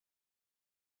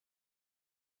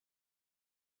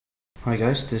Hi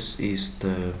guys, this is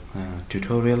the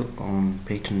tutorial on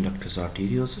patent ductus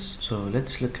arteriosus. So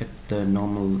let's look at the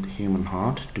normal human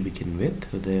heart to begin with.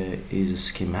 So there is a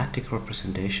schematic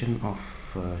representation of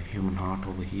human heart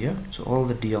over here. So all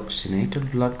the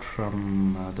deoxygenated blood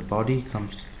from the body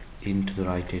comes into the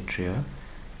right atria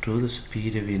through the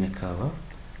superior vena cava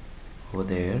over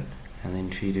there and the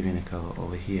inferior vena cava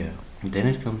over here. Then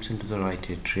it comes into the right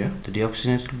atria. The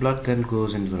deoxygenated blood then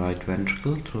goes into the right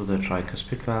ventricle through the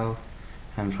tricuspid valve,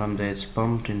 and from there it's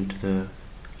pumped into the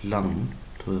lung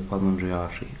through the pulmonary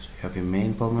artery. So you have your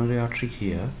main pulmonary artery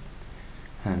here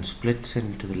and splits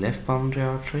into the left pulmonary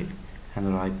artery and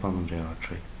the right pulmonary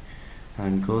artery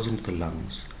and goes into the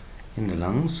lungs. In the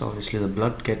lungs, obviously the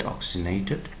blood gets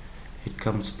oxygenated. It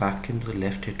comes back into the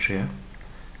left atria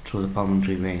through the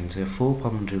pulmonary veins. There are 4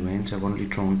 pulmonary veins. I've only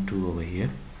drawn 2 over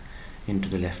here into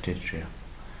the left atria.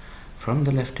 From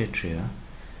the left atria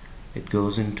it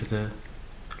goes into the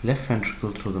left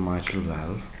ventricle through the mitral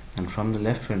valve, and from the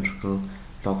left ventricle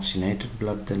the oxygenated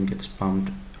blood then gets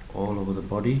pumped all over the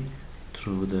body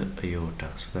through the aorta.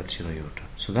 So that's your aorta.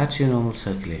 So that's your normal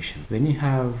circulation. When you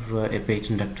have a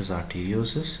patent ductus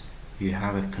arteriosus, you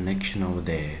have a connection over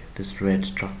there. This red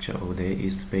structure over there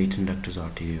is the patent ductus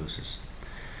arteriosus.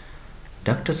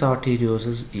 Ductus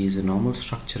arteriosus is a normal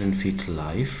structure in fetal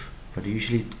life, but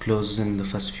usually it closes in the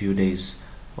first few days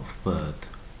of birth.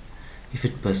 If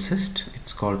it persists,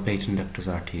 it's called patent ductus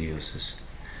arteriosus.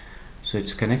 So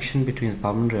it's a connection between the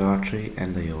pulmonary artery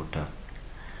and the aorta.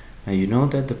 Now you know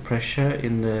that the pressure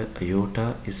in the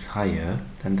aorta is higher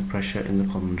than the pressure in the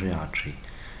pulmonary artery.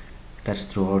 That's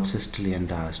throughout systole and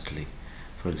diastole.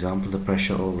 For example, the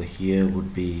pressure over here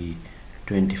would be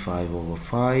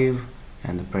 25/5,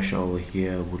 and the pressure over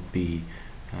here would be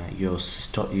your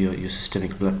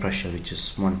systemic blood pressure, which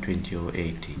is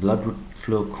 120/80. Blood would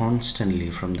flow constantly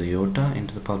from the aorta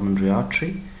into the pulmonary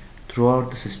artery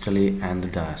throughout the systole and the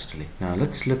diastole. Now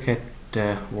let's look at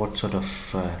what sort of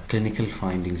clinical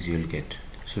findings you'll get.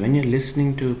 So when you're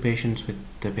listening to patients with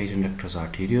the patent ductus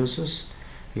arteriosus,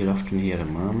 you'll often hear a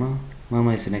murmur.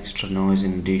 Murmur is an extra noise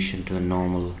in addition to the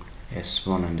normal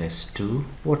S1 and S2.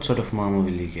 What sort of murmur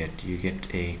will you get? You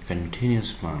get a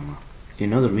continuous murmur. You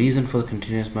know the reason for the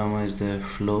continuous murmur is the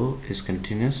flow is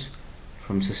continuous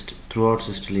from throughout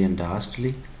systole and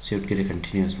diastole, so you'd get a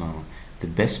continuous murmur. The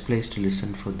best place to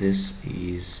listen for this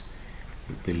is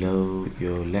below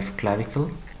your left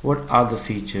clavicle. What other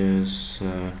features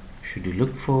should you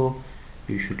look for?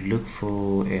 You should look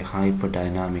for a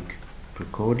hyperdynamic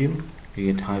precordium.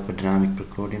 You get hyperdynamic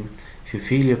precordium. If you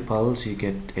feel your pulse, you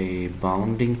get a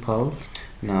bounding pulse.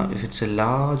 Now if it's a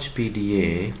large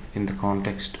PDA in the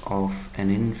context of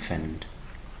an infant,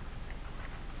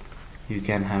 you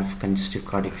can have congestive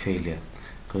cardiac failure,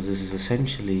 because this is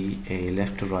essentially a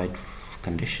left to right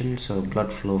condition. So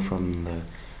blood flow from the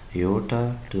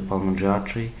aorta to the pulmonary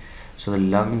artery, so the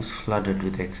lungs flooded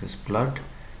with excess blood,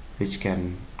 which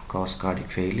can cause cardiac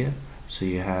failure. So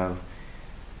you have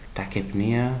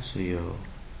tachypnea, so you're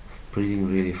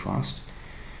breathing really fast.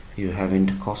 You have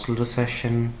intercostal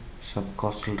recession,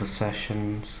 subcostal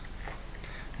recessions,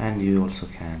 and you also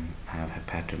can have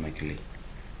hepatomegaly.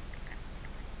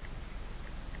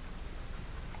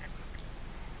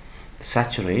 The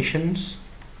saturations,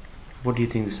 what do you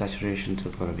think the saturations are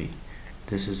going to be?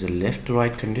 This is a left to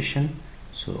right condition,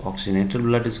 so oxygenated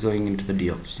blood is going into the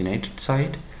deoxygenated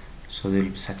side, so the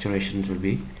saturations will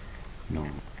be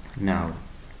normal. Now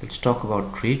let's talk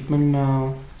about treatment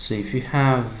now. So if you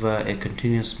have a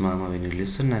continuous murmur when you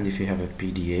listen, and if you have a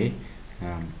PDA,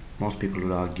 most people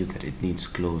will argue that it needs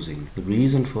closing. The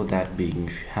reason for that being,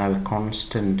 if you have a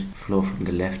constant flow from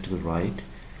the left to the right,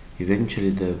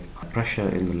 eventually the pressure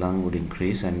in the lung would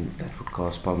increase, and that would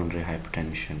cause pulmonary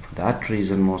hypertension. For that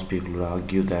reason, most people will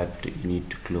argue that you need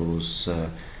to close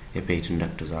a patent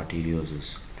ductus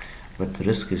arteriosus. But the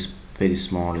risk is very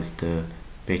small if the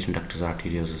patent ductus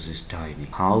arteriosus is tiny.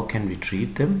 How can we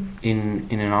treat them? In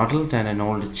an adult and an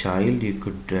older child, you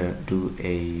could do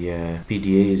a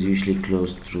PDA is usually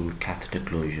closed through catheter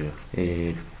closure.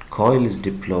 A coil is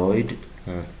deployed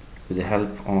with the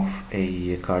help of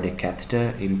a cardiac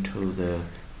catheter into the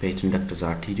patent ductus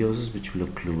arteriosus, which will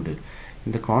occlude it.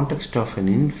 In the context of an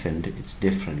infant, it's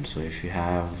different. So if you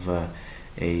have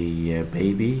a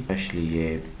baby, especially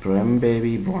a prem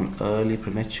baby born early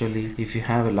prematurely, if you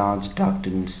have a large duct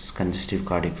in congestive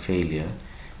cardiac failure,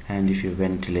 and if you're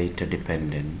ventilator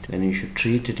dependent, then you should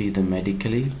treat it either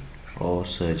medically or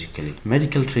surgically.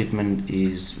 Medical treatment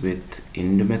is with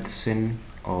indomethacin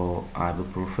or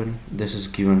ibuprofen. This is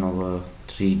given over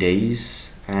 3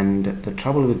 days, and the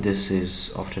trouble with this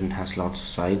is often has lots of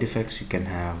side effects. You can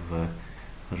have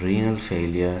renal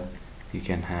failure, You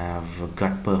can have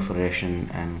gut perforation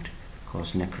and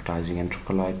cause necrotizing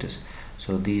enterocolitis.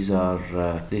 So these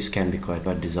can be quite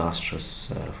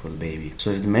disastrous for the baby. So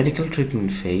if the medical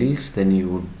treatment fails, then you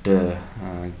would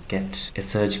get a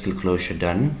surgical closure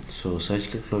done. So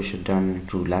surgical closure done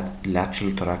through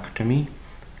lateral thoracotomy,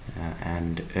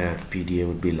 and the PDA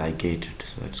would be ligated.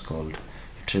 So it's called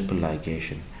triple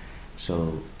ligation.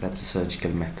 So that's a surgical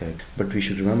method. But we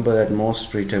should remember that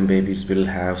most preterm babies will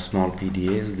have small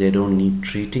PDAs. They don't need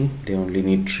treating. They only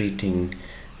need treating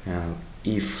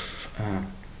if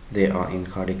they are in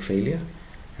cardiac failure,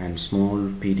 and small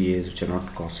PDAs which are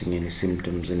not causing any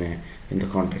symptoms in the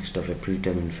context of a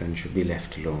preterm infant should be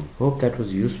left alone. Hope that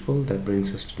was useful. That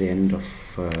brings us to the end of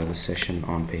the session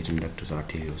on patent ductus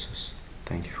arteriosus.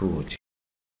 Thank you for watching.